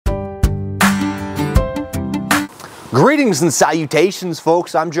Greetings and salutations,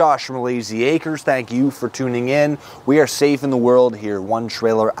 folks. I'm Josh from Layzee Acres. Thank you for tuning in. We are safe in the world here, one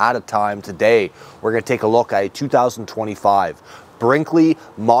trailer at a time. Today, we're going to take a look at a 2025 Brinkley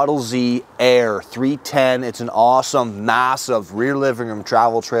Model Z Air 310. It's an awesome, massive rear living room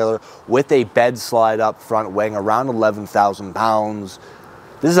travel trailer with a bed slide up front, weighing around 11,000 pounds.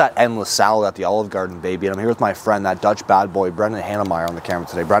 This is that endless salad at the Olive Garden, baby. And I'm here with my friend, that Dutch bad boy, Brendan Hannemeyer, on the camera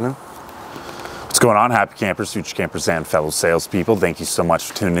today. Brendan? What's going on, happy campers, future campers, and fellow salespeople? Thank you so much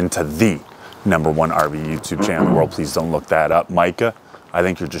for tuning into the #1 RV YouTube channel in the world. Please don't look that up. Micah, I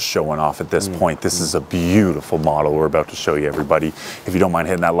think you're just showing off at this point. This is a beautiful model we're about to show you, everybody. If you don't mind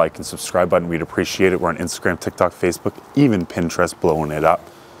hitting that like and subscribe button, we'd appreciate it. We're on Instagram, TikTok, Facebook, even Pinterest, blowing it up.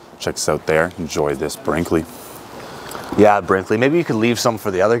 Check us out there. Enjoy this Brinkley. Yeah, Brinkley. Maybe you could leave some for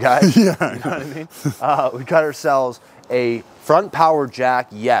the other guy. Yeah. You know what I mean? We got ourselves a front power jack,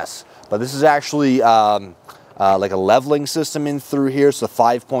 yes. But this is actually like a leveling system in through here. It's a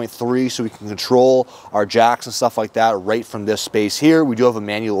 5.3, so we can control our jacks and stuff like that right from this space here. We do have a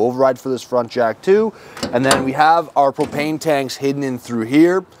manual override for this front jack too. And then we have our propane tanks hidden in through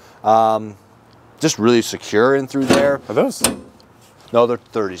here. Just really secure in through there. Are those? No, they're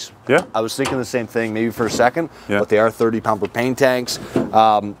 30s. Yeah. I was thinking the same thing maybe for a second, yeah. But they are 30-pound propane tanks.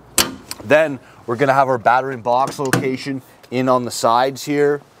 Then we're gonna have our battery and box location in on the sides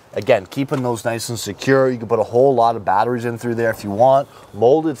here. Again, keeping those nice and secure. You can put a whole lot of batteries in through there if you want.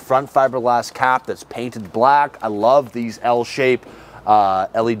 Molded front fiberglass cap that's painted black. I love these L-shape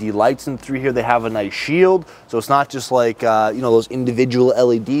LED lights in through here. They have a nice shield, so it's not just like you know, those individual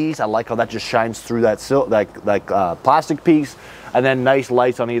LEDs. I like how that just shines through that plastic piece. And then nice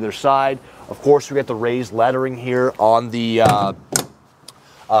lights on either side. Of course, we get the raised lettering here on the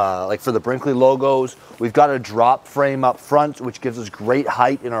like for the Brinkley logos. We've got a drop frame up front, which gives us great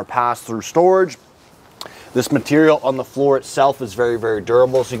height in our pass-through storage. This material on the floor itself is very, very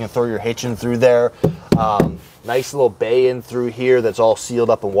durable, so you can throw your hitch in through there. Nice little bay in through here that's all sealed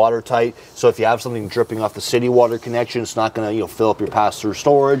up and watertight. So if you have something dripping off the city water connection, it's not gonna, you know, fill up your pass-through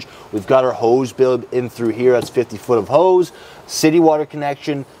storage. We've got our hose build in through here. That's 50 foot of hose. City water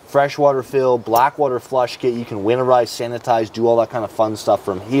connection, freshwater fill, black water flush kit. You can winterize, sanitize, do all that kind of fun stuff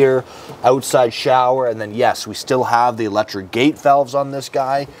from here. Outside shower, and then yes, we still have the electric gate valves on this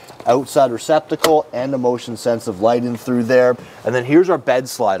guy. Outside receptacle and a motion sensitive light in through there. And then here's our bed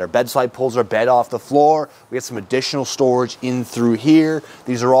slide. Our bed slide pulls our bed off the floor. We get some additional storage in through here.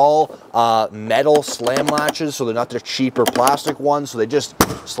 These are all metal slam latches, so they're not the cheaper plastic ones, so they just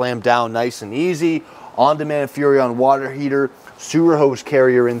slam down nice and easy. On-demand Furrion water heater, sewer hose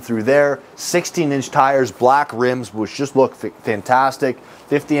carrier in through there, 16-inch tires, black rims, which just look fantastic,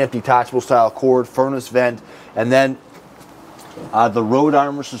 50 amp detachable style cord, furnace vent, and then the road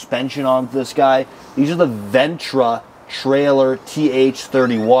armor suspension on this guy. These are the Ventra trailer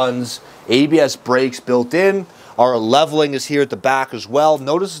TH31s, ABS brakes built in. Our leveling is here at the back as well.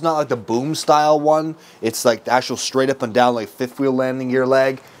 Notice it's not like the boom style one. It's like the actual straight up and down, like fifth wheel landing gear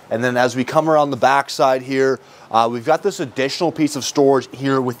leg. And then as we come around the back side here, we've got this additional piece of storage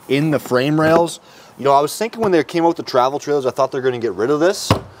here within the frame rails. You know, I was thinking when they came out with the travel trailers, I thought they're going to get rid of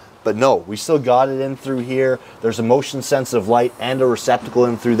this. But no, we still got it in through here. There's a motion sensitive light and a receptacle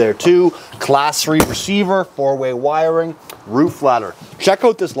in through there too. Class 3 receiver, 4-way wiring, roof ladder. Check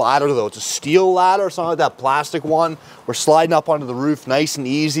out this ladder though. It's a steel ladder. It's not like that plastic one. We're sliding up onto the roof nice and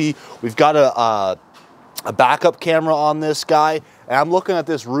easy. We've got a backup camera on this guy. And I'm looking at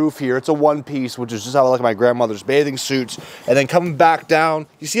this roof here. It's a one piece, which is just how I look at my grandmother's bathing suits. And then coming back down,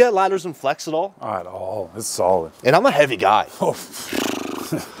 you see that ladder doesn't flex at all? Not at all. It's solid. And I'm a heavy guy. Oh.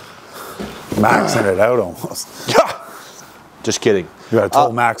 Maxing it out almost. Yeah. Just kidding. You got a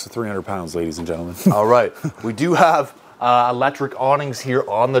total max of 300 pounds, ladies and gentlemen. All right. We do have electric awnings here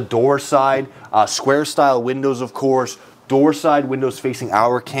on the door side. Square style windows, of course. Door side windows facing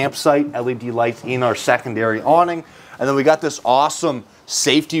our campsite. LED lights in our secondary awning. And then we got this awesome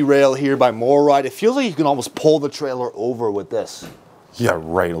safety rail here by MoRide. It feels like you can almost pull the trailer over with this. Yeah,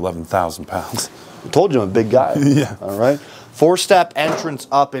 right. 11,000 pounds. I told you I'm a big guy. Yeah. All right. 4-step entrance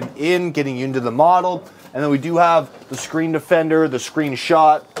up and in, getting you into the model. And then we do have the screen defender, the screen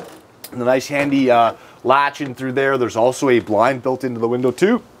shot, and the nice handy latch in through there. There's also a blind built into the window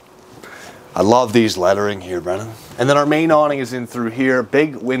too. I love these lettering here, Brennan. And then our main awning is in through here.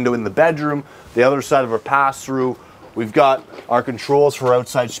 Big window in the bedroom. The other side of our pass-through, we've got our controls for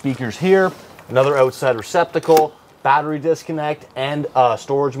outside speakers here. Another outside receptacle, battery disconnect, and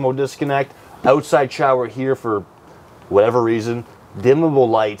storage mode disconnect. Outside shower here for whatever reason. Dimmable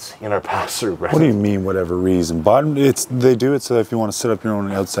lights in our pass-through. What do you mean, whatever reason? Bottom, they do it so if you want to set up your own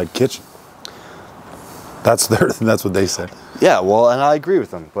outside kitchen. That's what they said. Yeah, well, and I agree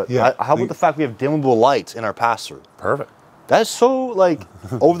with them. But Yeah. how about the fact we have dimmable lights in our pass-through? Perfect. That's so, like,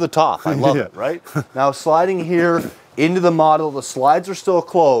 over the top. I love it, right? Now, sliding here into the model, the slides are still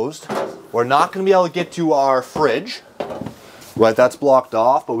closed. We're not going to be able to get to our fridge. Right, that's blocked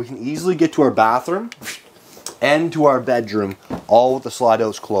off, but we can easily get to our bathroom and to our bedroom, all with the slide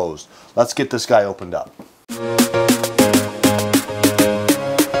outs closed. Let's get this guy opened up.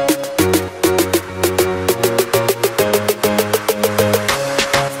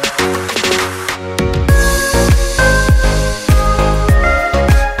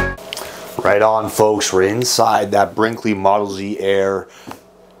 Right on, folks. We're inside that Brinkley Model Z Air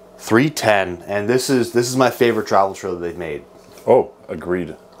 310, and this is my favorite travel trailer they've made. Oh,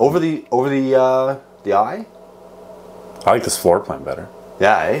 agreed. Over the eye. I like this floor plan better.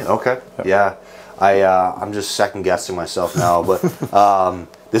 Yeah. Eh? Okay. Yeah. I'm just second guessing myself now, but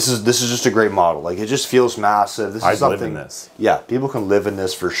this is just a great model. Like, it just feels massive. This is something. Live in this. Yeah, people can live in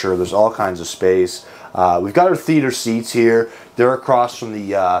this for sure. There's all kinds of space. We've got our theater seats here. They're across from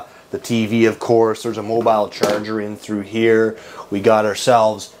the TV, of course. There's a mobile charger in through here. We got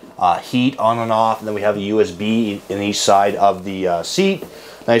ourselves heat on and off, and then we have a USB in each side of the seat.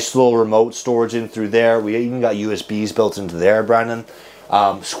 Nice little remote storage in through there. We even got USBs built into there, Brendan.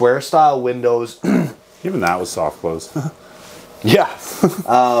 Square style windows. Even that was soft close. Yeah.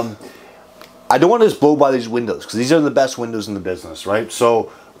 I don't want to just blow by these windows, because these are the best windows in the business, right?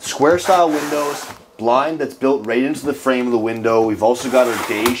 So square style windows, blind that's built right into the frame of the window. We've also got our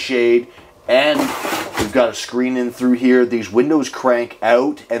day shade, and we've got a screen in through here. These windows crank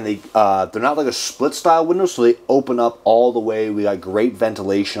out, and they're not like a split style window, so they open up all the way. We got great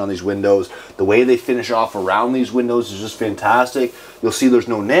ventilation on these windows. The way they finish off around these windows is just fantastic. You'll see there's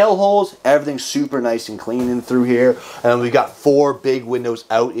no nail holes. Everything's super nice and clean in through here. And we've got 4 big windows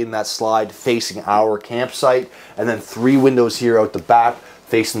out in that slide facing our campsite, and then 3 windows here out the back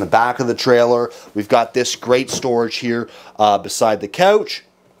facing the back of the trailer. We've got this great storage here beside the couch.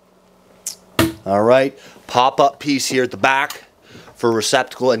 All right, pop-up piece here at the back for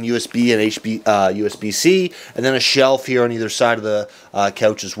receptacle and USB and USB-C, and then a shelf here on either side of the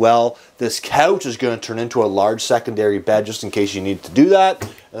couch as well. This couch is going to turn into a large secondary bed just in case you need to do that.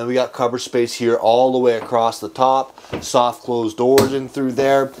 And then we got cupboard space here all the way across the top, soft closed doors in through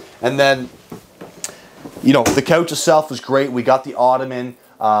there. And then, you know, the couch itself is great. We got the ottoman.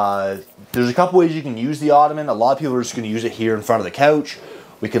 There's a couple ways you can use the ottoman. A lot of people are just going to use it here in front of the couch.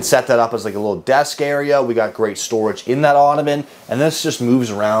 We can set that up as like a little desk area. We got great storage in that ottoman, and this just moves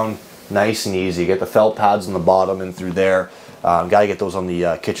around nice and easy. Get the felt pads on the bottom and through there. Gotta get those on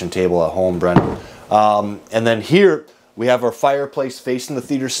the kitchen table at home, Brendan. And then here we have our fireplace facing the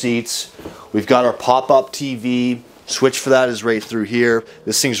theater seats. We've got our pop-up TV. Switch for that is right through here.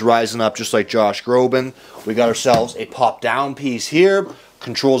 This thing's rising up just like Josh Groban. We got ourselves a pop-down piece here.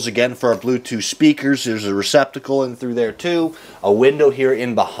 Controls again for our Bluetooth speakers. There's a receptacle in through there too. A window here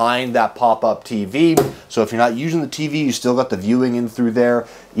in behind that pop-up TV. So if you're not using the TV, you still got the viewing in through there.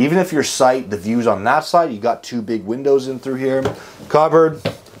 Even if your site, the view's on that side, you got 2 big windows in through here. Cupboard.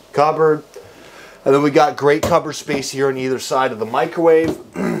 And then we got great cupboard space here on either side of the microwave.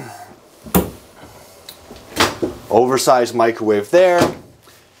 Oversized microwave there.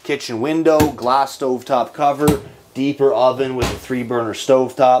 Kitchen window, glass stovetop cover. Deeper oven with a 3-burner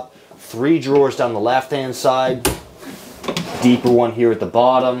stovetop. 3 drawers down the left-hand side. Deeper one here at the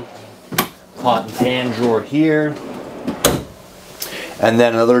bottom. Pot and pan drawer here. And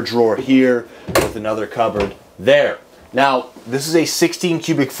then another drawer here with another cupboard there. Now, this is a 16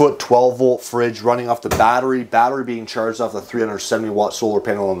 cubic foot, 12 volt fridge running off the battery. Battery being charged off the 370 watt solar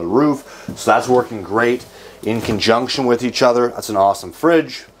panel on the roof. So that's working great in conjunction with each other. That's an awesome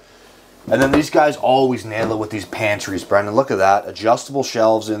fridge. And then these guys always nail it with these pantries, Brendan. Look at that. Adjustable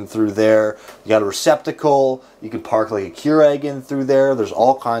shelves in through there. You got a receptacle. You can park like a Keurig in through there. There's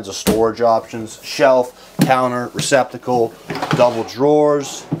all kinds of storage options. Shelf, counter, receptacle, double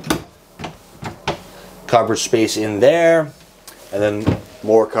drawers. Cupboard space in there. And then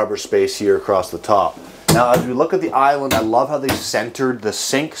more cupboard space here across the top. Now, as we look at the island, I love how they centered the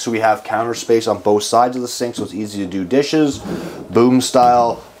sink. So we have counter space on both sides of the sink, so it's easy to do dishes. Boom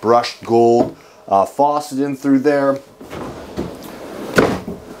style, brushed gold faucet in through there.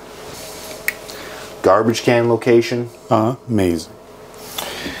 Garbage can location. Amazing.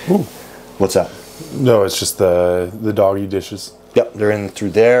 Ooh. What's that? No, it's just the doggy dishes. Yep, they're in through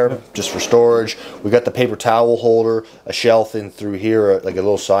there, just for storage. We got the paper towel holder, a shelf in through here, like a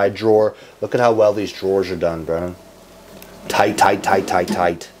little side drawer. Look at how well these drawers are done, Brennan. Tight, tight, tight, tight,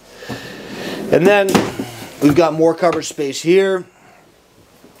 tight. And then we've got more cupboard space here.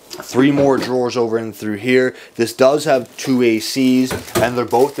 3 more drawers over in through here. This does have 2 ACs, and they're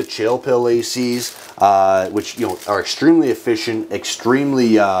both the chill pill ACs, which, you know, are extremely efficient,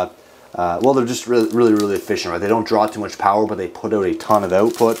 extremely, well, they're just really efficient, right? They don't draw too much power, but they put out a ton of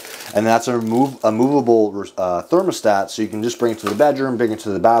output. And that's a movable thermostat, so you can just bring it to the bedroom, bring it to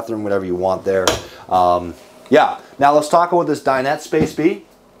the bathroom, whatever you want there. Yeah, now let's talk about this dinette space, B.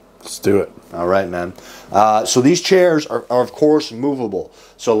 Let's do it. All right, man. So these chairs are of course movable.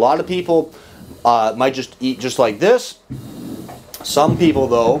 So a lot of people might just eat just like this. Some people,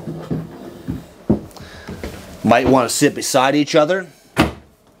 though, might want to sit beside each other.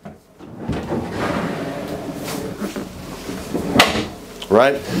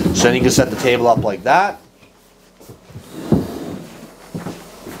 Right? So then you can set the table up like that.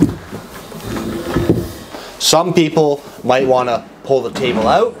 Some people might want to pull the table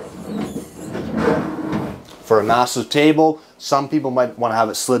out for a massive table. Some people might want to have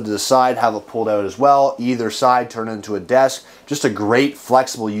it slid to the side, have it pulled out as well. Either side, turn it into a desk. Just a great,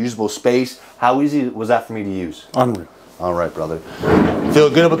 flexible, usable space. How easy was that for me to use? Unreal. All right, brother. Feel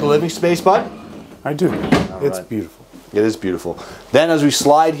good about the living space, bud? I do. It's right. beautiful. It is beautiful. Then as we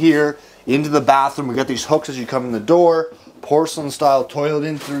slide here into the bathroom, we got these hooks as you come in the door. Porcelain style toilet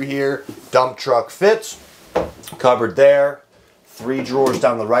in through here. Dump truck fits. Cupboard there. 3 drawers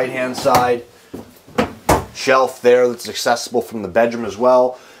down the right hand side. Shelf there that's accessible from the bedroom as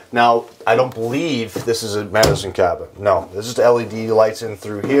well. Now, I don't believe this is a medicine cabinet. No, this is LED lights in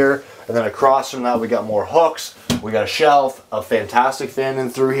through here. And then across from that, we got more hooks. We got a shelf, a fantastic fan in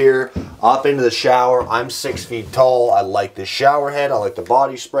through here. Up into the shower. I'm 6 feet tall. I like this shower head. I like the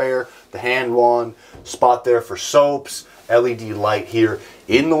body sprayer, the hand wand, spot there for soaps, LED light here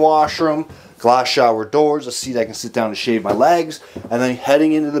in the washroom. Glass shower doors, a seat I can sit down and shave my legs. And then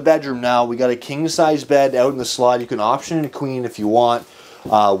heading into the bedroom now, we got a king size bed out in the slide. You can option a queen if you want.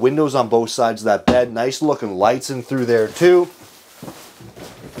 Windows on both sides of that bed. Nice looking lights in through there too.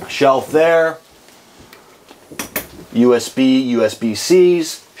 Shelf there.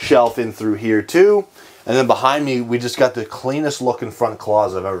 USB-Cs. Shelf in through here too. And then behind me, we just got the cleanest looking front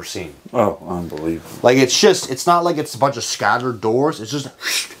closet I've ever seen. Oh, unbelievable. Like it's not like it's a bunch of scattered doors. It's just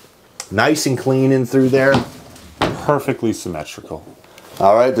nice and clean in through there. Perfectly symmetrical.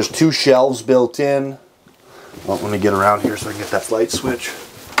 All right, there's 2 shelves built in. Well, let me get around here so I can get that light switch.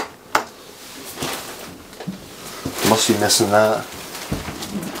 Must be missing that.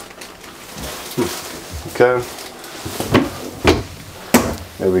 Okay.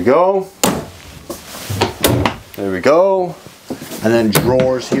 There we go. There we go. And then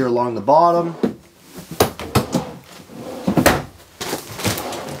drawers here along the bottom.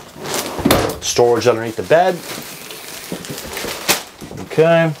 Storage underneath the bed.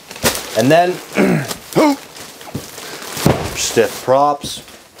 Okay. And then stiff props.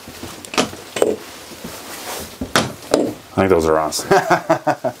 I think those are awesome.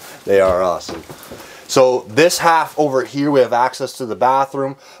 They are awesome. So this half over here, we have access to the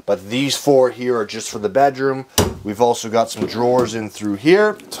bathroom, but these 4 here are just for the bedroom. We've also got some drawers in through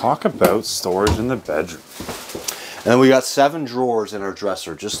here. Talk about storage in the bedroom. And then we got 7 drawers in our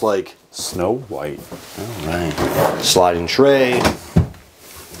dresser, just like Snow White. all right. Sliding tray,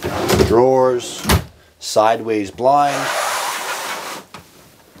 drawers, sideways blind,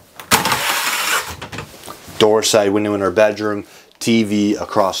 door side window in our bedroom, TV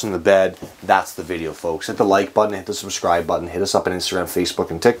across from the bed. That's the video, folks. Hit the like button, hit the subscribe button, hit us up on Instagram,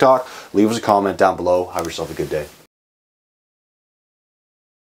 Facebook, and TikTok. Leave us a comment down below. Have yourself a good day.